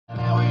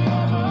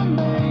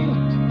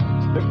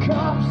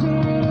Cops see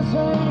us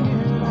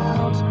hanging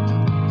out.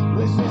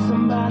 They say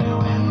somebody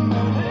went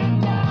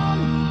murdered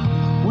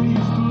down. We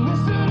used to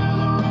listen to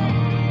the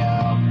radio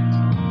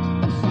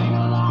and sing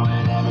along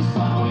with every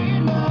song we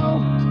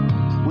know.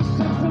 We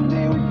said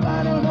someday we'd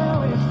find out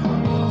how it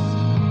feels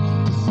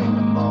to sing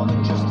to more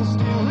than just a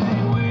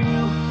steering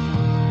wheel.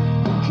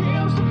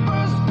 Kim's the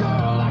first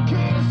girl I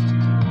kissed.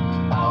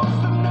 I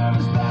was so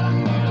nervous that I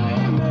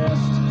nearly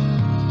missed.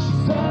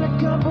 She's had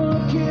a couple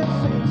of kids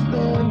since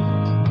then.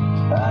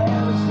 I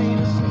haven't seen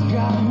her since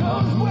God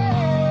knows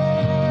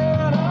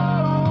when.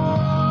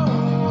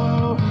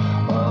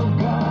 Oh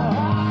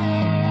God.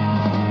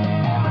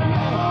 Every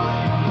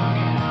memory of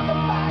looking out the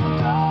back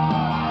door.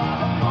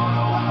 The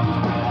photo I was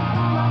put out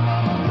on my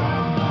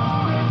bedroom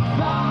floor. It's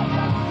hard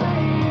to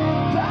say it,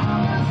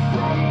 time to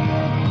say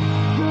it.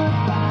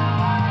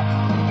 Goodbye,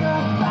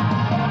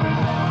 goodbye. Every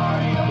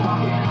memory of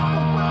walking out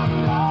the front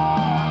door.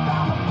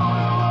 Found the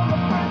photo of the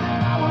friend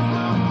that I was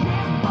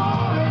looking for.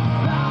 It's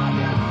hard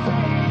to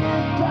say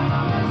it,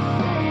 time to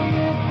say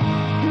it.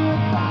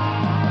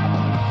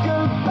 Goodbye,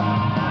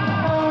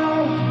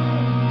 goodbye.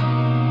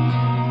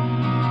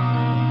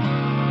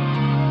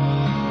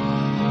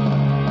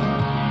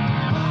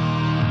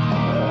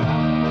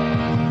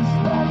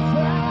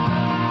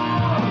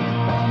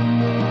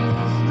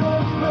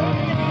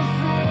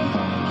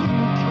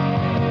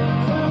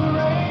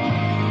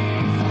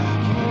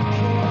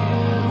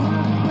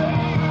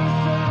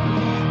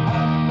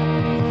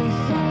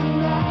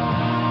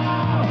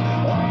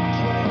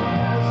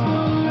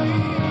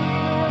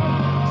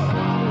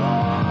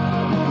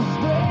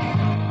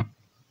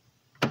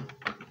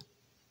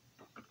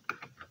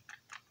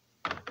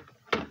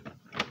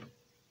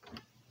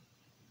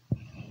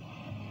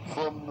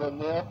 From the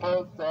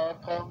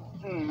Napa.com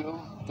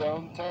studios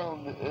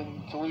downtown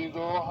in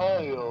Toledo,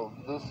 Ohio,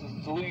 this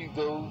is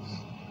Toledo's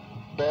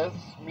best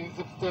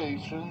music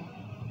station,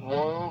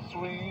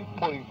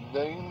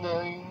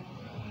 103.99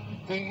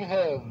 The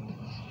Hens,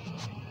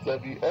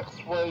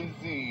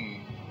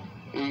 wxyz,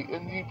 a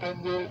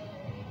independent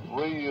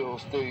radio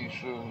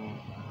station.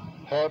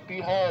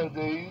 Happy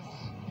holidays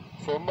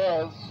from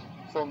us,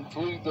 from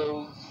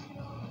Toledo's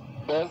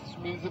best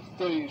music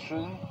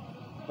station,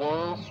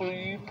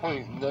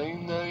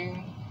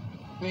 103.99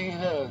 The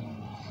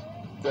Hens,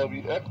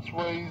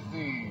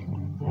 wxyz.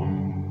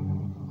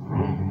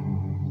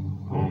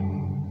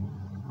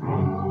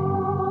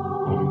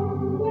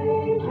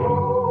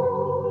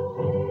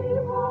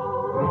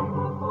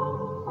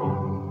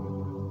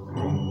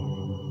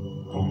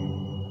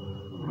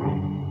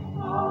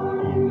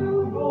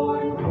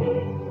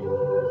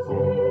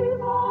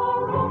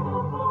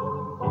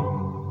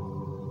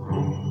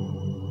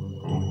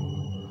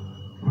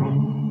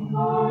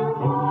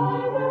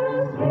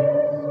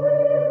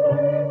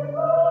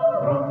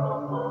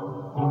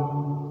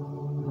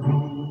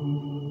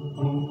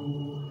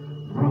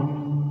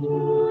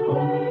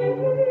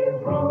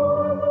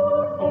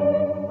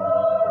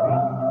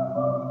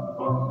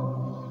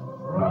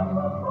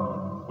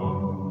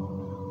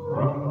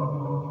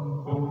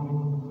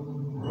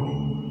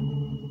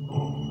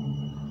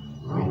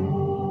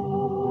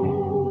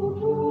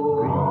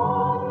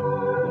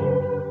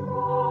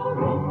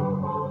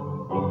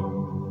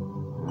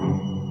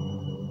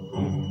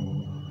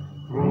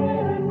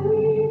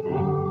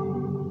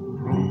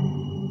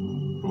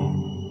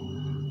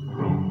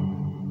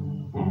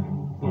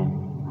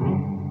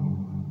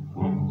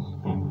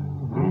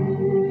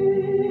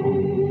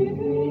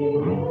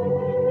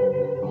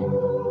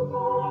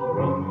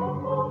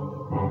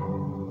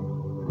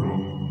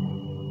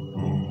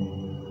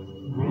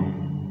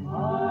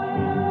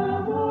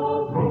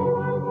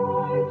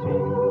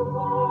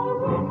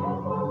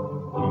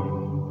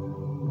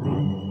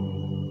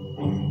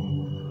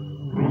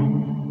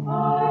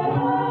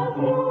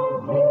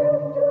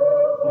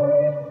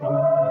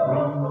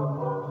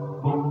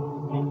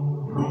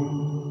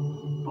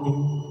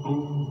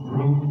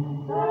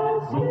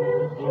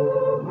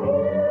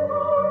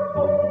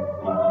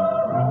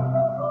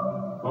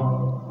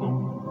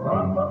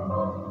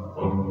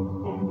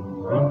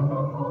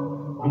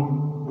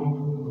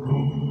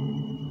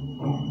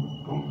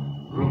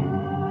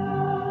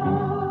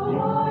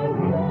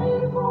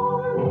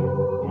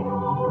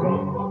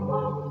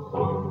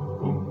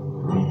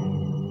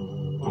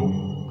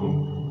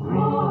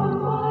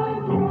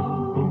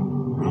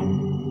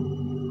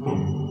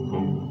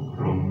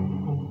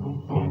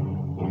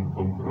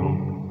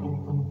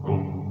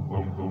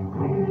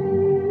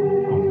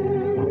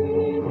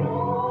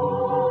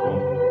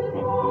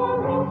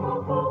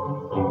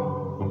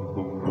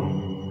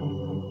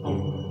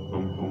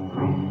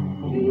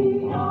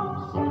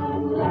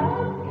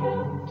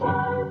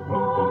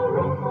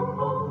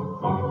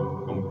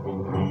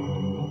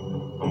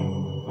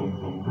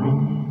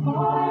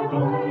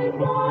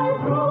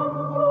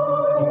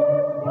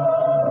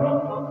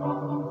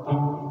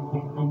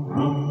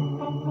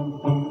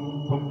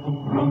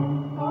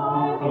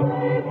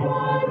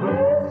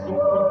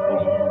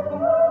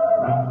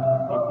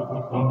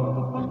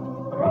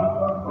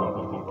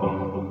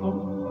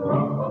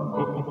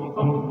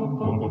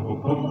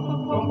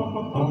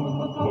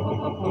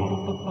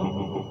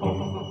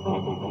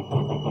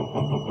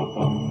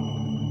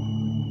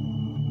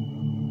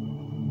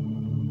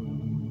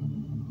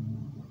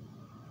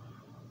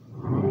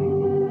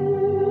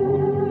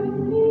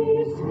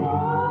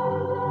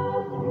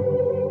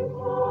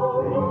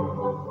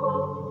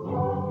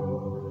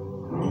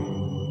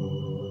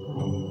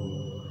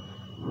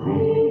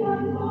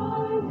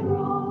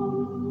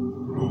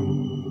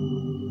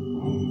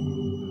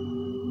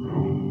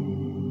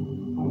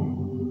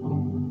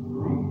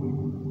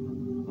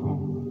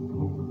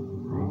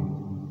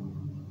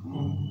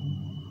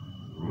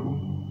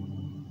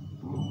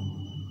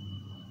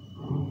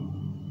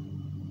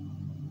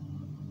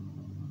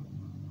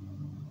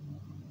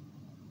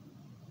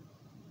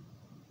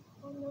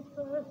 The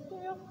first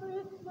day of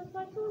Christmas,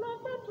 my true love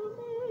sent to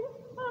me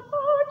a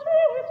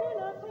partridge in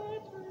a pear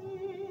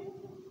tree.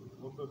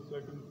 On the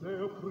second day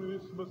of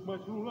Christmas, my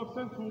true love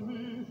sent to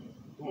me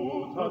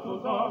two turtle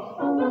doves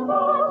And a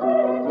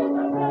partridge in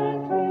a pear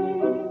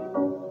tree.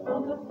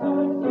 On the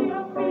third day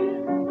of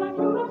Christmas, my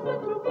true love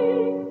sent to me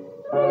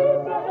three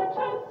red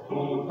hens,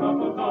 two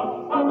turtle doves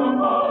and a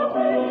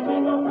partridge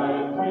in a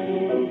pear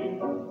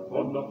tree.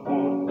 On the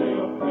fourth day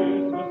of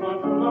Christmas, my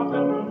true love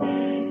sent to me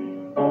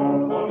four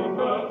calling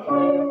birds,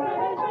 three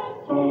red hens,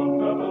 two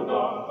turtle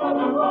doves and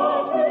a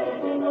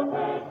partridge in a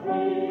pear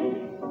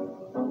tree.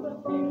 on the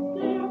fifth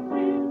day of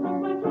Christmas,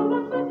 my true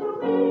love sent to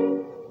me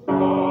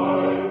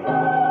Five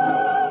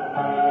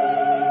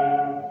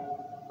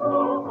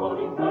four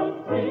calling birds,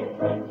 three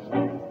French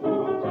hens,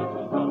 two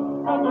turtle doves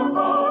and a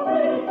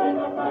partridge in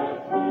a pear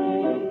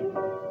tree.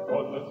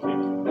 On the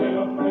sixth day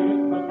of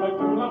Christmas, my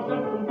true love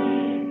sent to me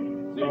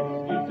six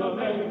geese a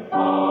laying,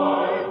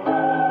 five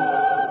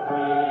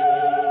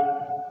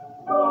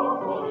four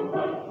calling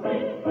birds,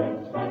 three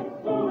French hens,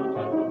 two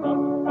turtle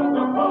doves and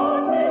a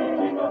partridge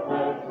in a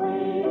pear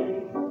tree.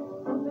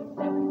 on the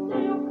seventh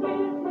day of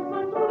Christmas,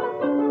 my true love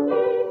sent to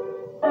me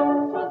seven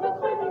swans a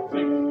swimming,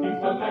 Six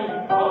geese a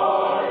laying,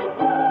 five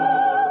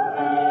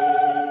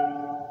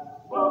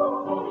four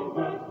calling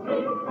birds,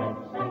 three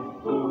French hens,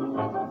 two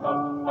turtle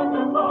doves and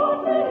a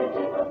partridge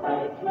in a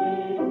pear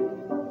tree.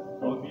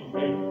 On the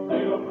eighth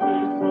day of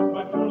Christmas,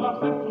 my true love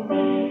sent to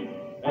me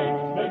eight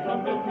maids a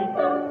milking,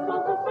 seven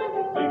swans a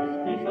swimming, six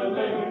geese a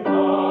laying,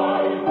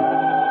 five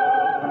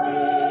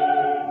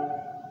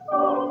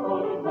four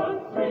calling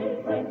birds, three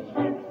French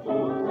hens,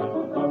 two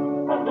turtle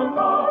doves and a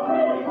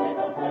partridge in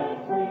a pear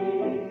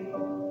tree.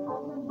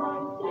 on the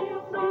ninth day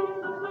of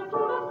Christmas, my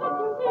true love sent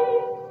to me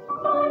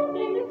nine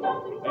ladies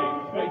dancing,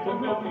 Eight maids a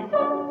milking,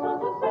 seven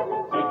swans a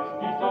swimming, six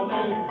geese a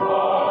laying,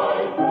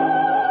 five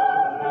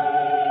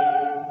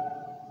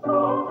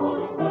four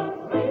calling birds,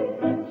 three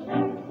French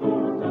hens, two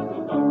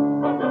turtle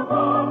doves and a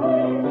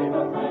partridge in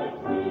a pear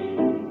tree.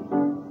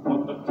 On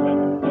the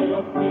 10th day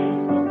of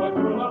Christmas, my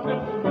true love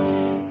sent to me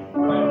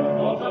 10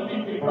 was a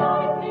leaping,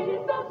 nine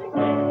ladies dancing,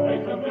 eight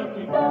maids a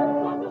milking, seven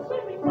swans a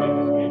swimming, six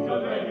geese a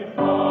laying,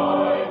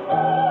 five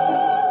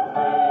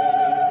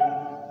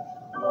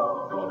four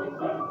calling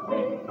birds,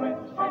 three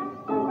French hens,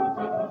 two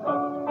turtle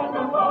doves and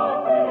a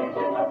partridge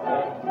in a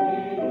pear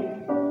tree.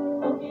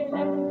 on the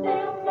 11th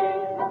day of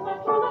Christmas, my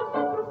true love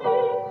sent to me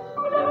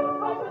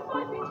 11 pipers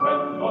piping,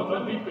 10 was a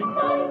leaping,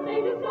 nine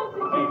ladies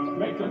dancing, eight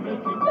maids a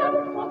milking,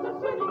 seven swans a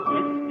swimming,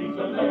 six geese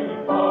a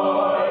laying,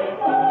 five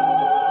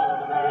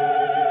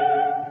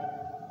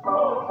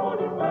four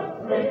calling birds,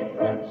 three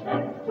French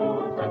hens, two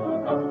turtle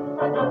doves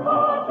and a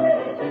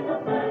partridge in a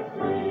pear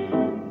tree.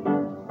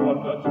 On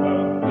the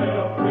 12th day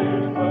of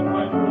Christmas,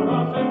 my true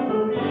love sent to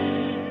me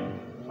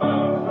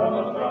 12 was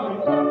a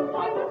drumming, seven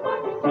pipers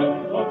piping,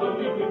 10 was a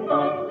leaping,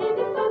 nine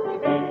ladies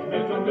dancing, eight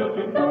maids a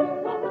milking, seven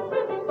swans a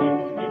swimming, six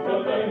geese a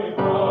laying,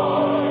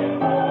 five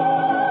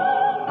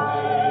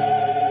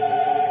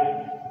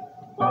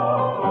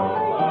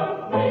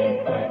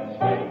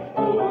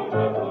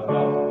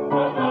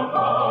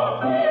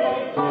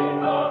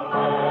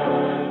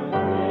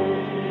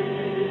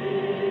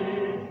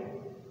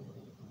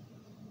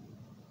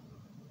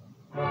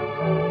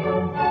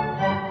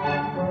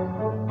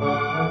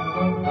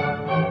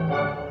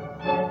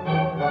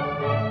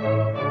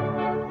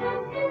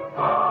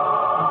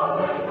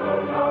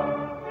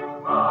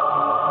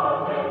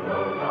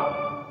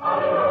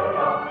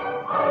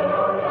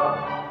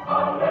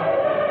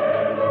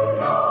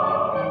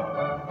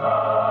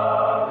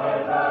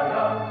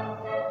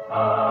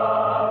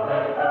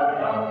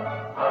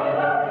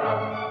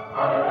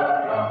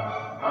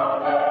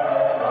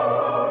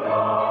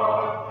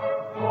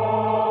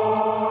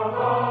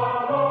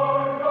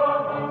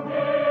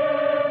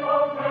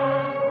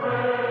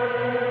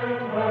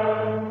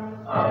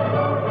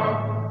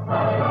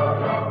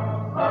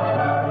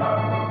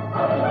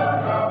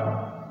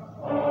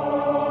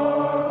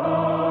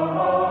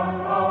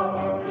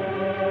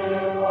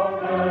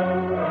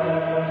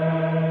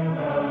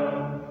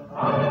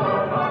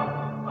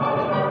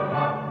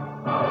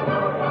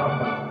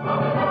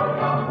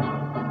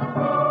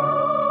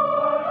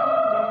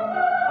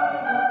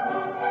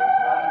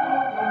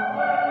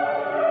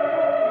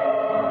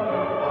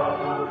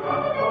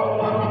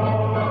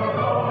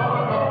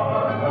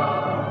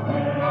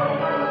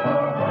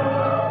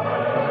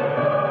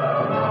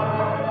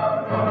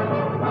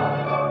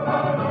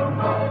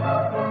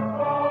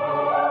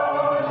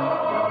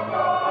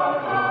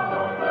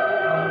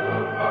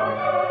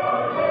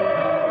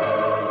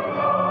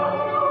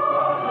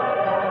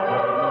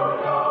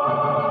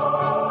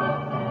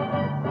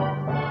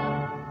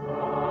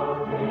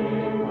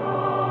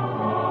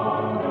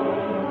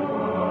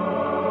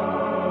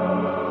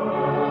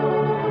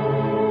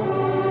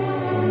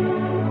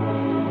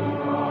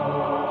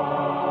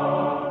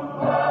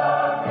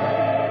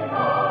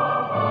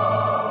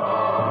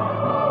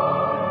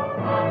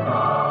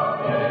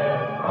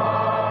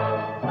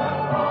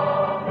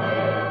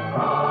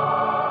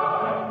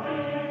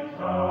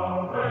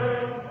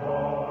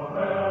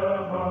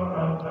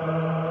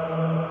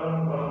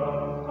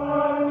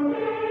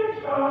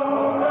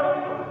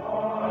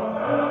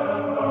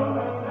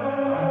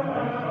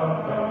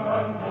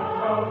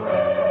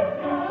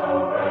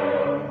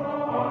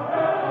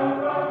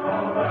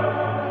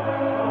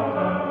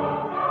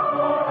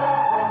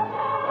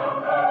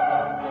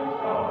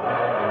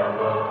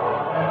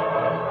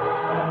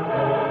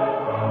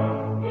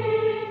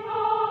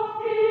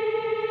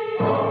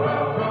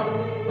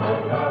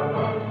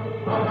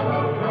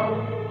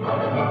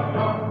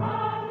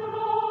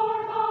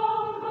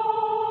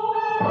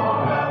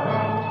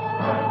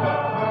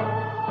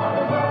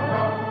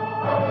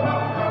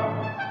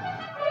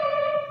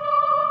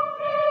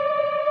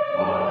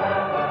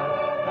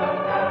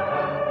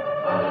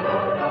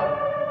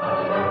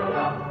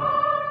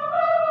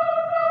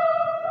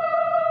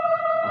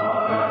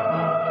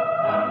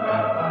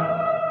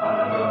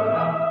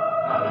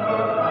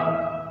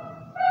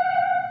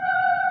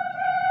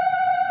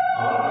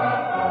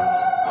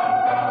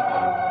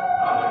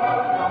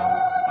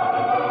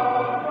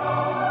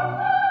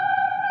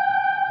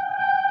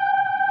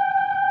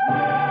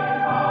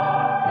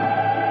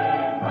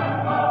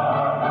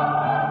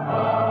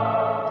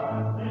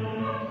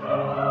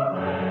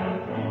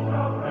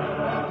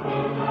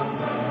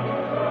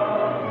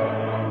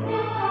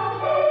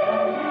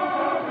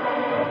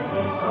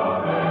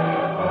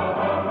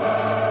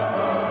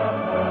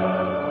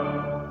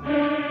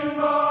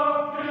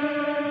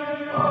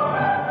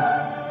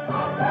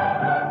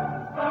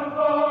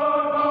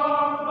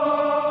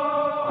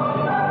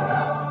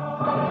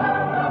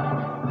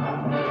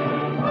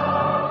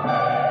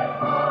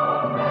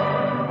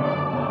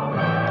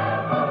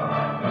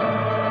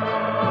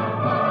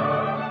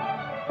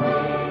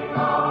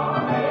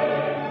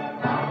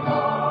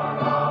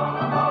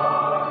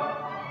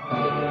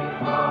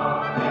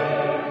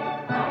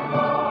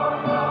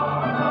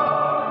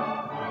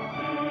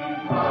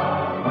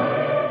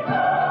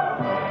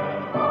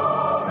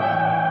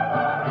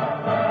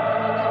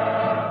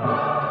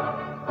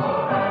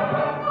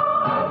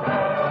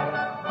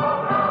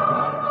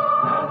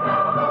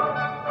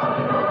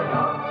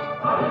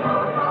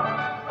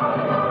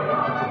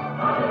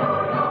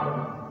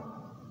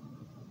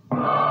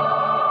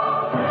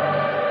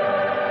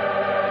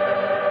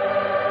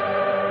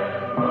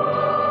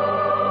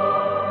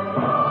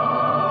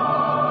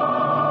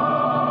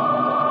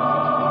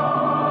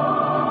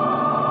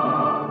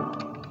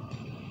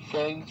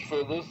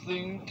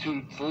listening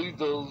to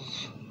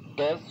Toledo's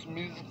best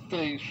music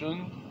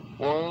station,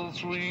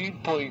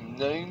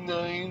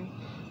 103.99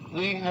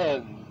 The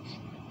Hens,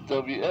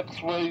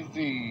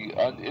 wxyz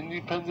on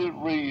independent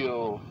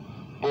radio,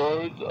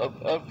 board of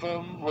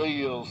FM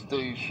radio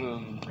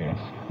station.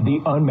 The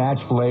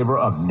unmatched flavor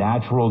of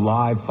natural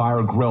live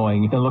fire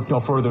grilling. Then look no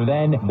further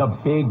than the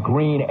Big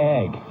Green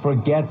Egg.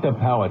 Forget the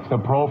pellets, the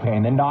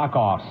propane, the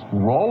knockoffs.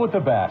 Roll with the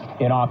best.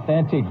 An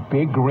authentic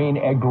Big Green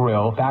Egg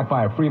grill backed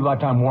by a free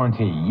lifetime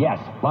warranty. Yes,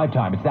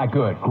 lifetime. It's that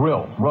good.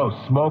 Grill, roast,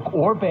 smoke,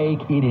 or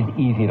bake. It is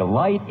easy to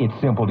light. It's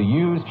simple to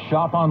use.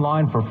 Shop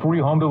online for free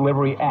home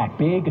delivery at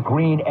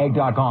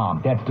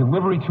BigGreenEgg.com. That's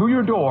delivery to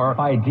your door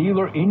by a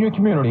dealer in your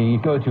community.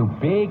 Go to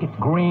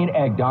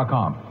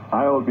BigGreenEgg.com.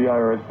 I owed the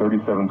IRS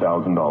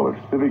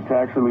 $37,000. Civic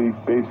tax relief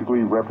basically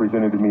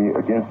represented me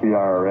against the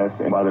IRS,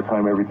 and by the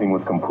time everything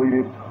was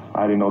completed,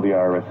 I didn't owe the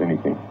IRS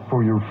anything.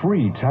 For your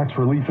free tax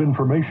relief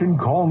information,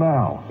 call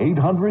now.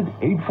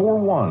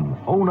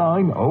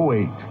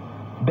 800-841-0908.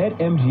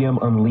 BetMGM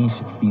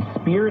unleashes the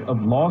spirit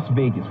of Las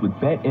Vegas with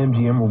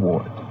BetMGM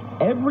rewards.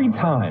 Every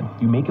time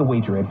you make a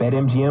wager at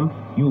BetMGM,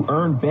 you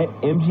earn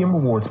BetMGM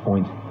rewards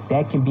points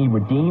that can be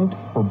redeemed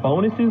for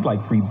bonuses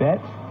like free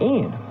bets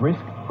and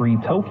risk-free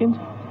tokens,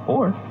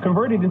 or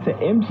converted into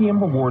MGM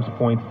rewards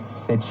points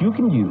that you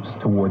can use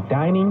toward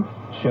dining,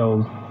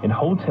 shows, and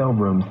hotel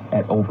rooms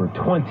at over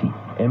 20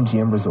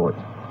 MGM resorts.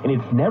 And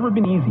it's never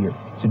been easier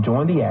to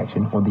join the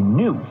action on the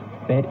new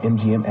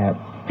BetMGM app,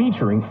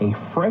 featuring a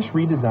fresh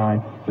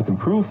redesign with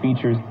improved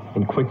features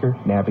and quicker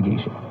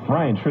navigation.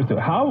 Ryan, Trista,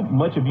 how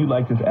much have you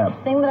liked this app?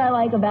 The thing that I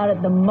like about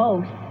it the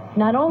most,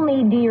 not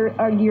only do your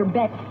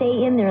bets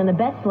stay in there in the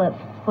bet slip,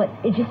 but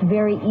it's just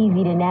very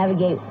easy to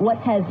navigate what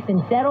has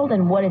been settled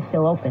and what is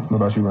still open. What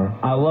about you, Ryan?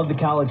 I love the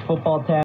college football tab.